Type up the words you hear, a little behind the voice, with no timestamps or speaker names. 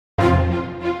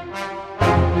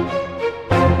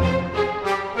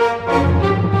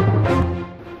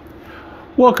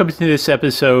Welcome to this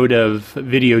episode of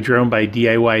Video Drone by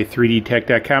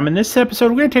DIY3DTech.com. In this episode,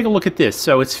 we're going to take a look at this.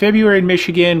 So it's February in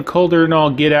Michigan, colder and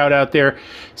all get out there.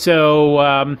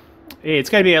 So it's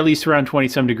got to be at least around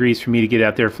 20-some degrees for me to get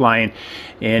out there flying.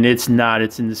 And it's not.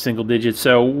 It's in the single digits.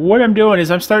 So what I'm doing is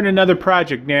I'm starting another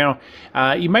project now.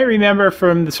 You might remember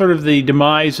from the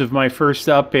demise of my first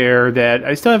up air that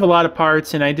I still have a lot of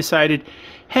parts, and I decided,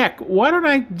 heck, why don't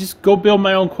I just go build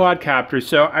my own quadcopter?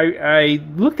 So I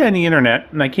looked on the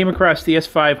internet and I came across the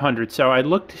S500. So I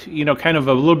looked, kind of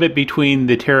a little bit between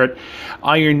the Turret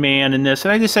Iron Man and this,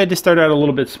 and I decided to start out a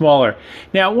little bit smaller.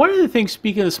 Now, one of the things,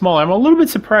 speaking of smaller, I'm a little bit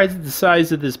surprised at the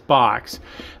size of this box,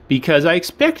 because I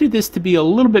expected this to be a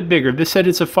little bit bigger. This said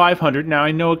it's a 500. Now,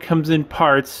 I know it comes in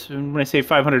parts, and when I say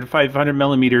 500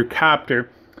 millimeter copter.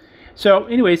 So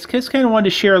anyways, just kind of wanted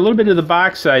to share a little bit of the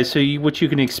box size, so what you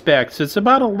can expect. So it's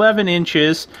about 11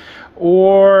 inches,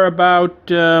 or about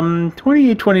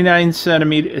 28, 29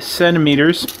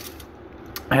 centimeters.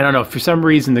 I don't know, for some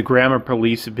reason the grammar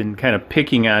police have been kind of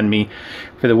picking on me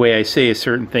for the way I say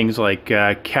certain things, like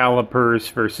calipers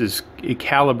versus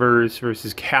calipers,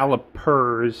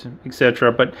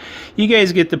 etc. But you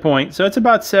guys get the point. So it's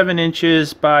about 7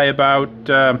 inches by about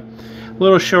a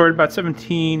little short, about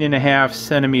 17.5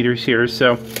 centimeters here.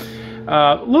 So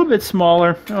a little bit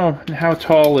smaller. Oh, and how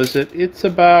tall is it? It's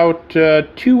about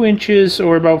 2 inches,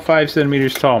 or about 5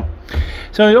 centimeters tall.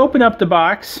 So I open up the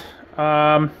box.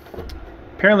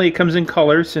 Apparently it comes in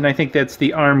colors, and I think that's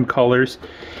the ARM colors.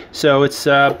 So it's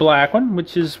a black one,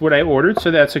 which is what I ordered,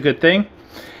 so that's a good thing.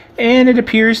 And it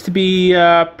appears to be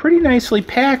pretty nicely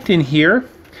packed in here.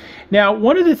 Now,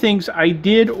 one of the things, I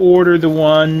did order the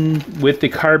one with the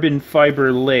carbon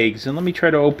fiber legs, and let me try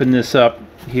to open this up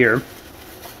here,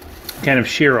 kind of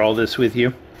share all this with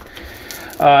you.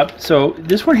 So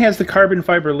this one has the carbon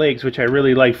fiber legs, which I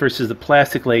really like, versus the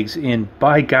plastic legs, and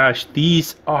by gosh,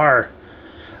 these are...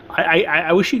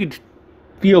 I wish you could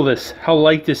feel this, how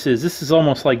light this is. This is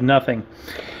almost like nothing.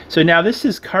 So now this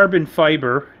is carbon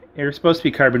fiber. It's supposed to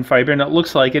be carbon fiber, and it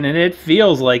looks like it, and it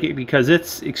feels like it, because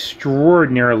it's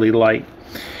extraordinarily light.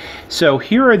 So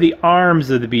here are the arms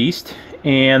of the beast,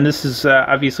 and this is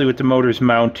obviously what the motors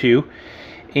mount to.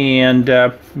 And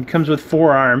it comes with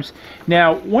 4 arms.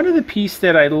 Now, one of the pieces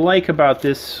that I like about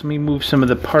this, let me move some of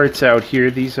the parts out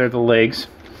here. These are the legs.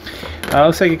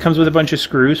 Looks like it comes with a bunch of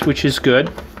screws, which is good.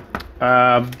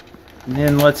 And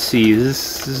then let's see,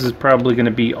 this is probably going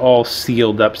to be all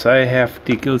sealed up, so I have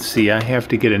to, let's see, I have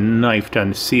to get a knife done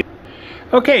to seal.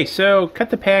 Okay, so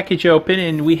cut the package open,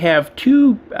 and we have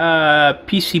 2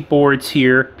 PC boards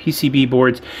here, PCB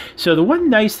boards. So the one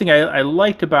nice thing I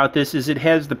liked about this is it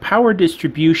has the power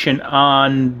distribution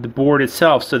on the board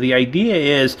itself. So the idea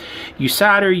is you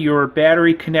solder your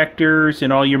battery connectors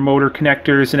and all your motor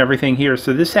connectors and everything here.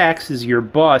 So this acts as your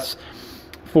bus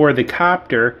for the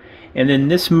copter, and then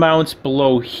this mounts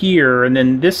below here, and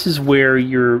then this is where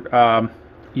your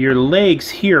legs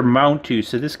here mount to.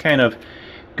 So this kind of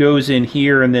goes in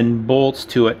here and then bolts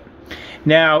to it.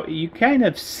 Now you kind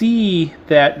of see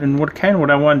that, and what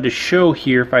I wanted to show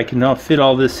here, if I can now fit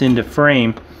all this into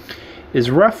frame, is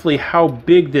roughly how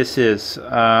big this is.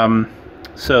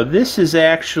 So this is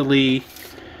actually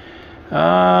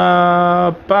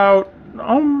about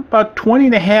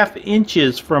 20.5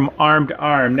 inches from arm to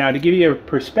arm. Now, to give you a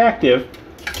perspective,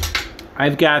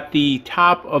 I've got the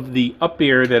top of the up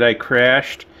air that I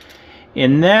crashed,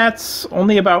 and that's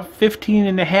only about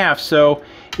 15.5. So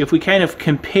if we kind of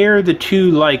compare the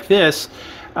two like this,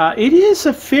 it is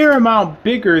a fair amount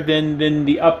bigger than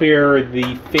the up air,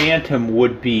 the Phantom,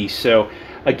 would be. So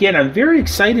again, I'm very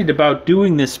excited about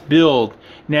doing this build.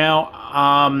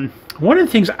 Now, one of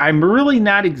the things, I'm really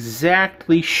not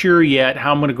exactly sure yet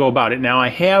how I'm going to go about it. Now, I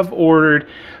have ordered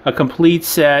a complete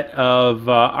set of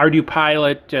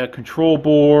Ardupilot control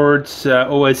boards,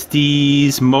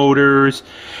 OSDs, motors.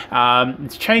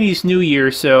 It's Chinese New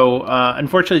Year, so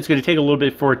unfortunately it's going to take a little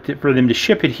bit for them to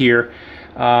ship it here.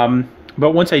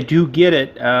 But once I do get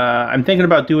it, I'm thinking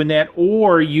about doing that,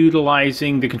 or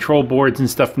utilizing the control boards and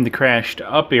stuff from the crashed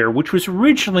up air, which was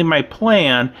originally my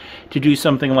plan to do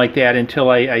something like that until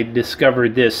I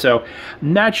discovered this. So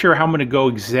I'm not sure how I'm going to go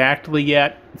exactly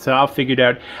yet, so I'll figure it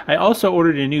out. I also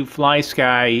ordered a new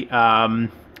Flysky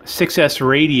 6S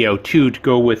radio too, to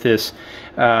go with this,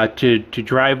 to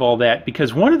drive all that,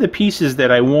 because one of the pieces that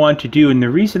I want to do, and the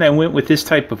reason I went with this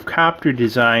type of copter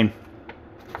design,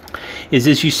 is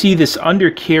as you see this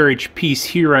undercarriage piece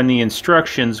here on the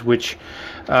instructions, which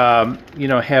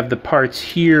have the parts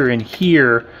here and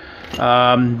here.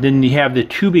 Then you have the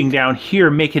tubing down here,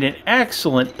 making an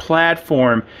excellent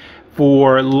platform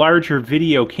for larger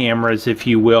video cameras, if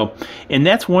you will. And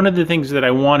that's one of the things that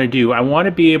I want to do. I want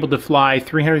to be able to fly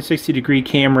 360-degree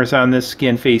cameras on this,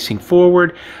 again, facing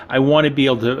forward. I want to be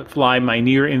able to fly my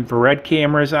near-infrared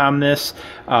cameras on this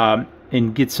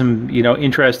and get some, you know,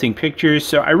 interesting pictures.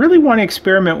 So I really want to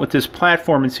experiment with this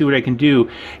platform and see what I can do,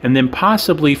 and then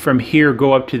possibly from here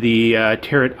go up to the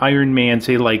Terrat Ironman,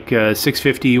 say like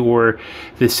 650 or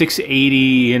the 680,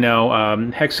 you know,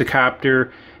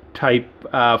 hexacopter type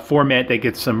format that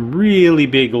gets some really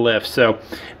big lifts. So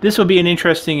this will be an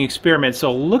interesting experiment,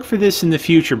 so look for this in the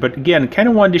future. But again, kind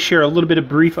of wanted to share a little bit of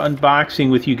brief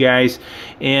unboxing with you guys,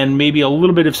 and maybe a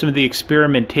little bit of some of the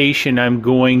experimentation I'm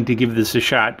going to give this a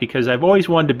shot, because I've always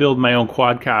wanted to build my own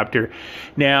quadcopter.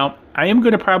 Now I am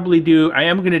going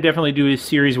to definitely do a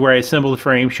series where I assemble the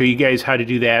frame, show you guys how to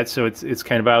do that, so it's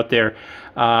kind of out there.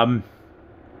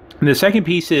 And the second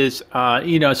piece is,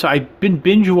 you know, so I've been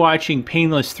binge watching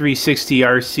Painless 360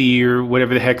 RC, or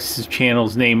whatever the heck's his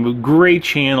channel's name. Great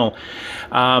channel.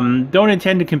 Don't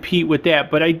intend to compete with that,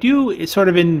 but I do, sort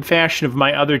of in fashion of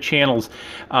my other channels,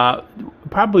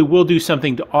 probably will do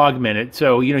something to augment it.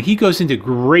 So, you know, he goes into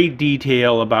great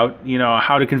detail about, you know,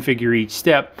 how to configure each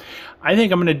step. I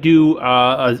think I'm going to do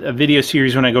a video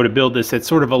series when I go to build this that's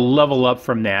sort of a level up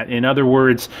from that. In other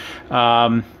words,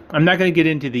 I'm not going to get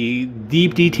into the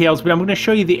deep details, but I'm going to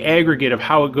show you the aggregate of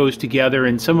how it goes together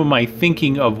and some of my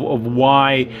thinking of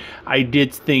why I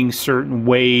did things certain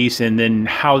ways, and then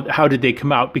how did they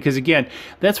come out. Because again,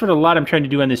 that's what a lot I'm trying to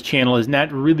do on this channel, is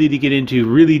not really to get into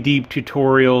really deep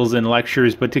tutorials and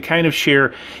lectures, but to kind of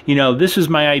share, you know, this is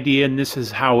my idea and this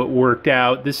is how it worked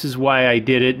out, this is why I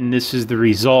did it, and this is the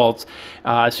results.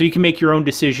 So you can make your own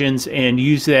decisions and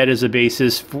use that as a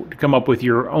basis to come up with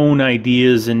your own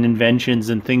ideas and inventions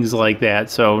and things like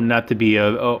that. So not to be a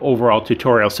overall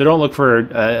tutorial. So don't look for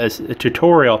a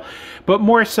tutorial, but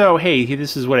more so, hey,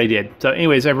 this is what I did. So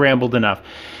anyways, I've rambled enough.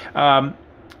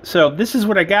 So this is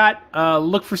what I got.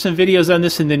 Look for some videos on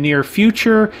this in the near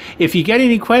future. If you got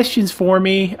any questions for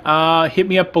me, hit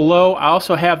me up below. I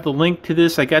also have the link to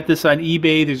this. I got this on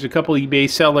eBay. There's a couple eBay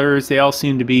sellers. They all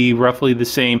seem to be roughly the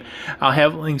same. I'll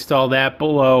have links to all that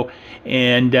below.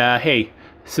 And hey,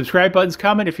 subscribe button's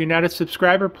coming. If you're not a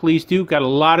subscriber, please do. Got a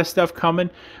lot of stuff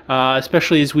coming,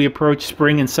 especially as we approach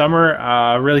spring and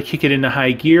summer. Really kick it into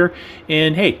high gear.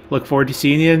 And hey, look forward to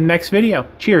seeing you in the next video.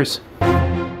 Cheers.